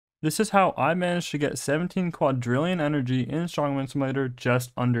This is how I managed to get 17 quadrillion energy in Strongman Simulator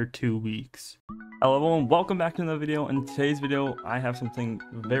just under 2 weeks. Hello everyone, welcome back to another video. In today's video, I have something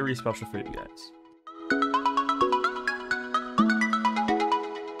very special for you guys.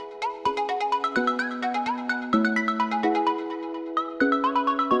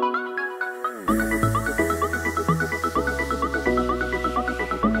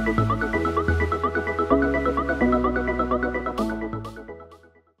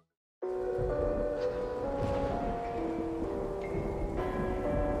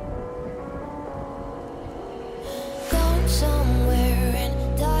 Somewhere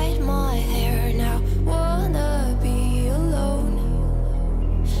and dyed my hair now. Wanna be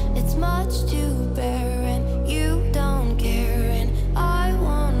alone. It's much to bear and you don't care, and I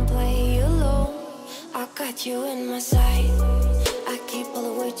won't play alone. I got you in my sight. I keep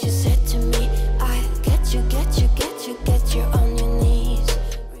all the words you said to me. I get you on your knees.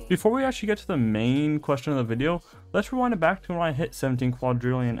 Before we actually get to the main question of the video, let's rewind it back to when I hit 17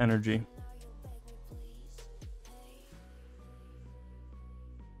 quadrillion energy.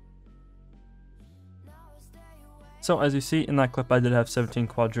 So as you see in that clip, I did have 17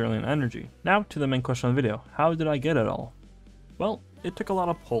 quadrillion energy. Now to the main question of the video, how did I get it all? Well, it took a lot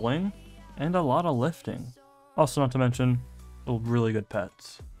of pulling and a lot of lifting. Also not to mention, really good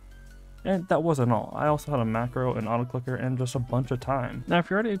pets. And that wasn't all, I also had a macro, an auto clicker, and just a bunch of time. Now if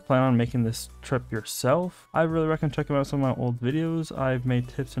you already plan on making this trip yourself, I really recommend checking out some of my old videos. I've made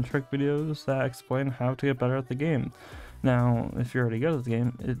tips and trick videos that explain how to get better at the game. Now if you're already good at the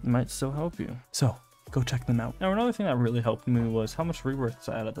game, it might still help you. So go check them out. Now another thing that really helped me was how much rebirths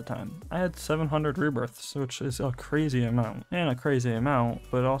I had at the time. I had 700 rebirths, which is a crazy amount. And a crazy amount,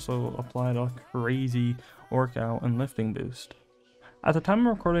 but also applied a crazy workout and lifting boost. At the time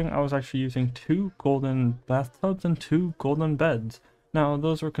of recording, I was actually using 2 golden bathtubs and 2 golden beds. Now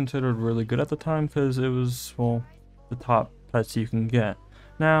those were considered really good at the time because it was, well, the top pets you can get.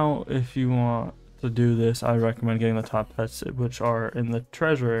 Now if you want to do this, I recommend getting the top pets, which are in the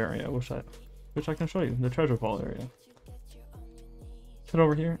treasure area, which I can show you, the treasure vault area. Head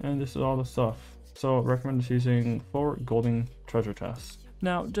over here and this is all the stuff. So I recommend just using 4 golden treasure chests.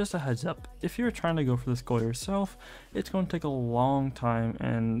 Now just a heads up, if you're trying to go for this goal yourself, it's going to take a long time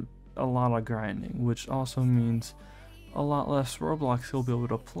and a lot of grinding, which also means a lot less Roblox you'll be able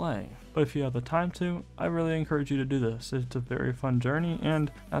to play. But if you have the time to, I really encourage you to do this. It's a very fun journey,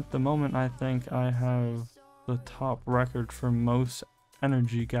 and at the moment I think I have the top record for most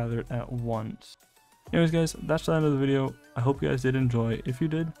energy gathered at once. Anyways guys, that's the end of the video. I hope you guys did enjoy. If you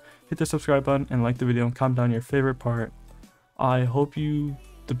did, hit the subscribe button and like the video and comment down your favorite part. I hope you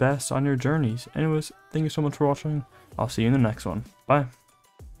the best on your journeys. Anyways, thank you so much for watching. I'll see you in the next one. Bye.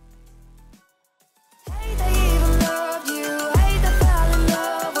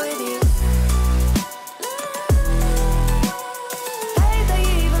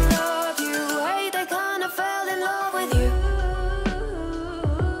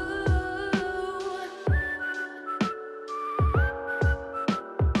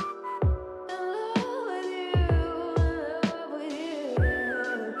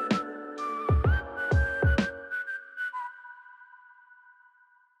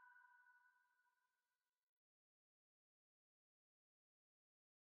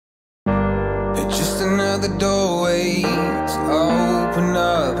 Just another doorway to open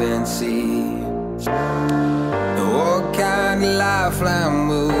up and see what kind of lifeline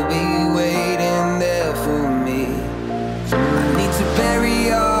will be waiting there for me. I need to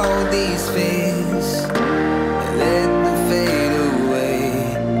bury all these fears and let them fade away.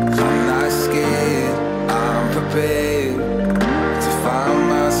 I'm not scared, I'm prepared to find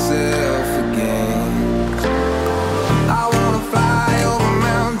myself again. I wanna fly over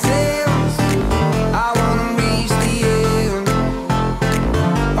mountains, I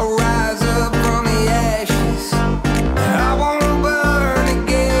wanna burn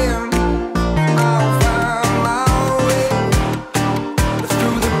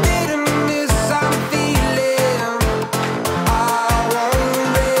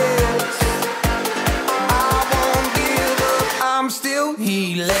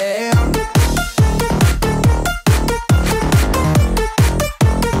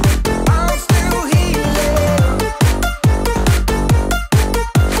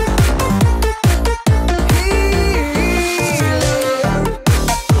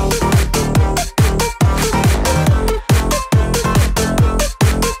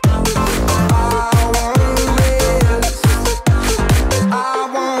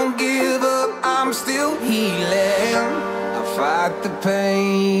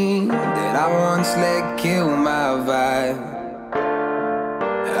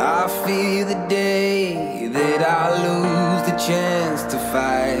I fear the day that I lose the chance to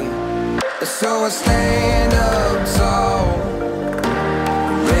fight. So I stand up tall,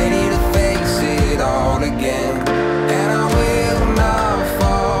 ready to face it all again. And I will not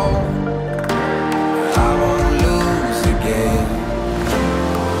fall, I won't lose again.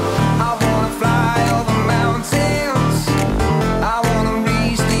 I wanna fly over mountains, I wanna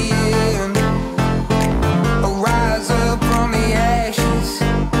reach the end, rise up from the ashes,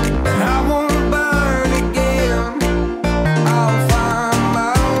 and I won't burn again. I'll find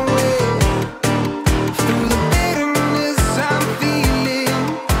my way through the bitterness I'm feeling.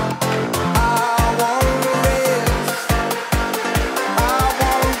 I won't rest, I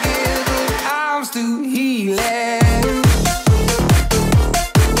won't give up, I'm still healing.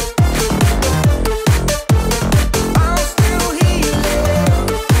 I'm still healing.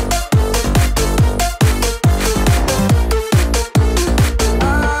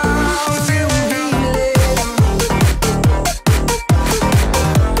 I'm still healing.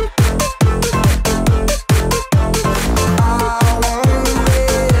 I won't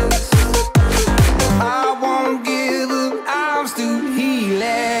rest, I won't give up, I'm still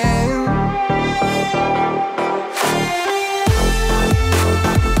healing.